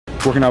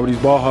Working out with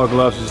these ball hog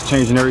gloves is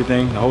changing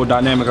everything, the whole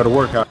dynamic of the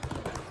workout.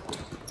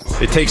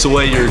 It takes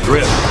away your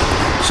grip,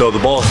 so the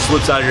ball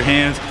slips out of your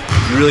hands.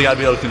 You really got to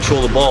be able to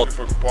control the ball.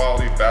 For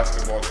quality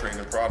basketball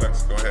training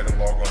products, go ahead and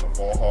log on to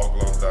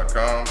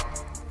ballhoggloves.com.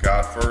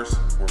 God first,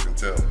 work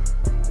until.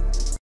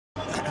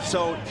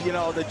 So, you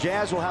know, the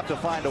Jazz will have to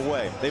find a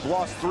way. They've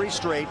lost 3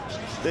 straight.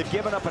 They've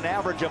given up an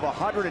average of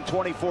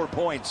 124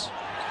 points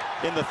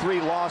in the 3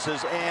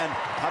 losses. And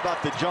how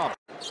about the jump?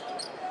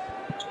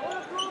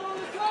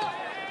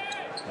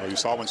 Well, you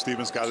saw when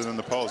Stevens got it in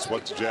the post,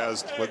 what the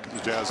Jazz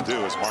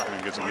do is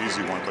Markkanen gets an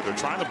easy one, but they're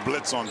trying to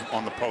blitz on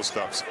the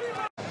post-ups.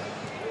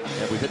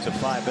 And we've hit the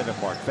 5-minute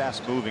mark.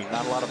 Fast moving,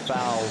 not a lot of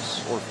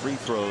fouls or free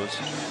throws.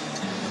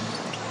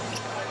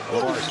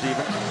 Lamar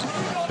Stevens,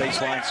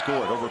 baseline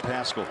scored over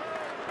Pascal.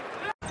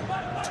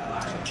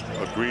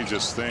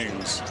 Egregious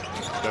things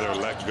that are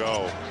let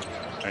go,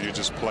 and you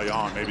just play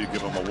on. Maybe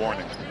give them a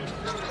warning.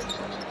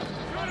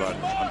 But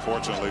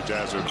unfortunately,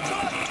 Jazz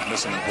are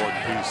missing an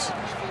important piece.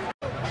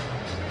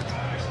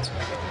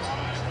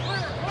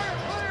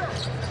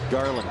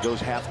 Garland goes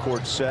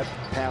half-court set,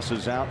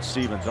 passes out.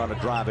 Stevens on a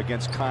drive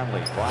against Conley.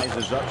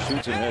 Rises up,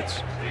 shoots and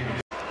hits.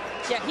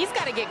 Yeah, he's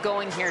got to get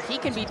going here. He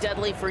can be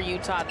deadly for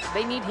Utah.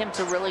 They need him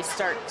to really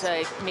start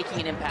making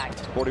an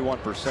impact.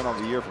 41%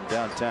 on the year from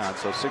downtown,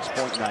 so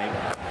 6.9.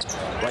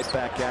 Right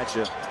back at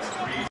you.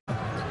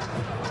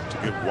 To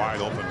get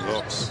wide open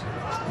looks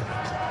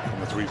from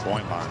the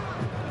 3-point line.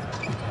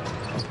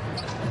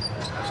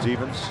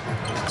 Stevens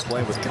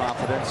playing with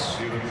confidence.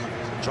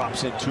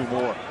 Drops in 2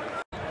 more.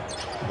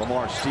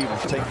 Lamar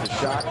Stevens takes the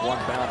shot. 1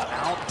 bounce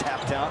out.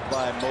 Tapped out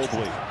by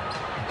Mobley.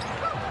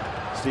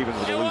 Stevens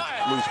with a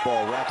loose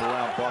ball,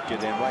 wrap-around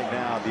bucket, and right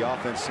now the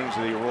offense seems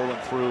to be rolling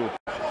through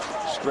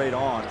straight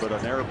on, but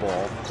an air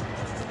ball.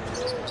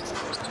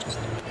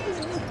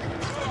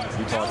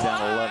 Utah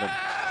down 11,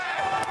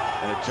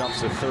 and it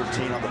jumps to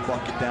 13 on the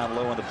bucket down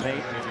low in the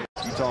paint.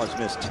 Utah has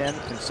missed 10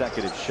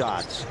 consecutive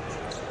shots,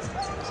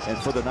 and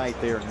for the night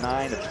they are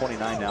 9 of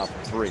 29 now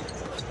from 3.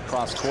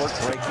 Cross-court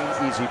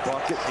breaking, easy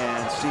bucket,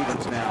 and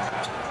Stevens now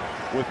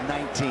with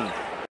 19.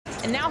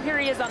 And now here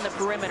he is on the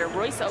perimeter.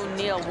 Royce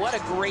O'Neal, what a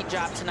great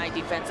job tonight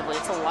defensively.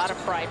 It's a lot of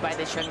pride by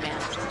this young man.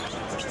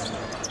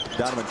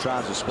 Donovan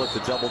tries to split the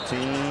double team,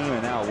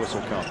 and now a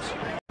whistle comes.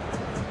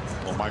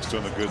 Well, Mike's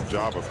doing a good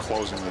job of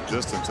closing the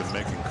distance and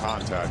making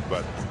contact,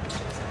 but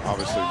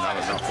obviously not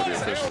enough for the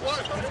officials.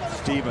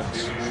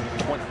 Stevens,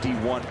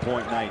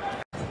 21-point night.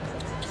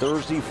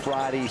 Thursday,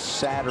 Friday,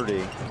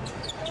 Saturday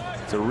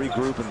to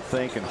regroup and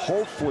think, and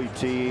hopefully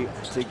to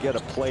get a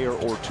player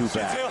or 2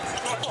 back.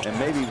 And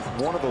maybe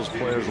one of those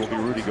players will be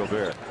Rudy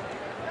Gobert.